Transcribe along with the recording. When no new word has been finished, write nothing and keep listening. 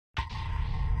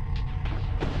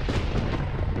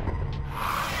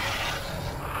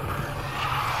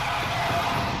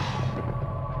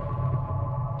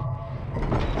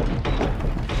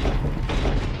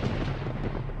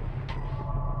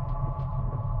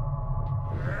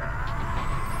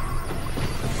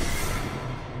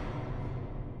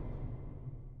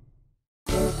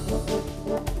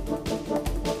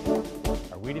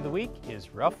week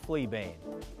is rough fleabane.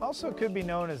 Also could be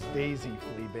known as daisy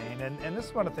fleabane, and this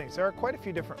is one of the things. There are quite a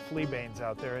few different fleabanes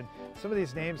out there, and some of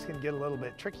these names can get a little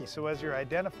bit tricky. So as you're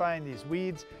identifying these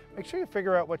weeds, make sure you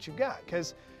figure out what you got,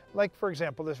 because like for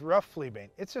example, this rough fleabane,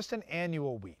 it's just an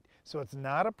annual weed. So it's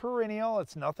not a perennial,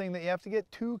 it's nothing that you have to get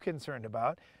too concerned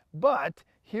about. But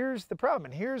here's the problem,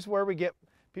 and here's where we get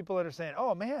people that are saying,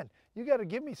 oh man, you got to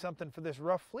give me something for this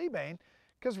rough fleabane,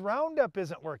 because Roundup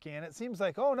isn't working. And it seems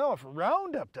like, oh no, if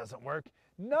Roundup doesn't work,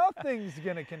 nothing's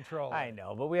going to control it. I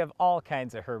know, but we have all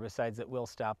kinds of herbicides that will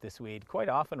stop this weed. Quite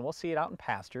often we'll see it out in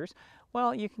pastures.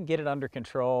 Well, you can get it under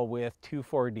control with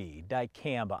 2,4-D,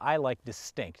 dicamba. I like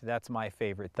Distinct, that's my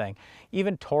favorite thing.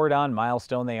 Even Tordon,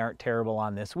 Milestone, they aren't terrible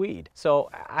on this weed. So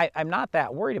I'm not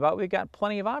that worried about it. We've got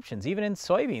plenty of options. Even in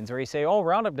soybeans where you say, oh,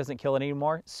 Roundup doesn't kill it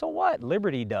anymore. So what?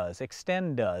 Liberty does,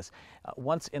 Extend does.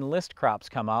 Once Enlist crops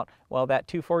come out, well, that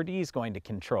 2,4-D is going to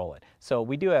control it. So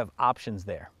we do have options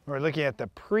there. We're looking at the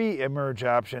pre-emerge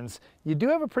options. You do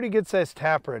have a pretty good sized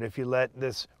taproot if you let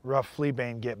this rough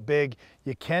fleabane get big.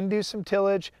 You can do some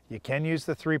tillage, you can use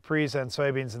the 3 pre's on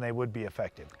soybeans, and they would be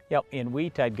effective. Yep, in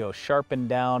wheat I'd go sharpen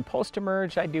down.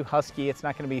 Post-emerge I'd do husky. It's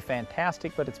not going to be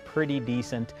fantastic, but it's pretty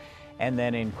decent. And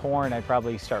then in corn I'd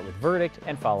probably start with verdict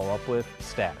and follow up with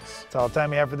status. That's all the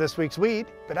time we have for this week's weed,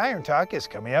 but Iron Talk is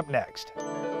coming up next.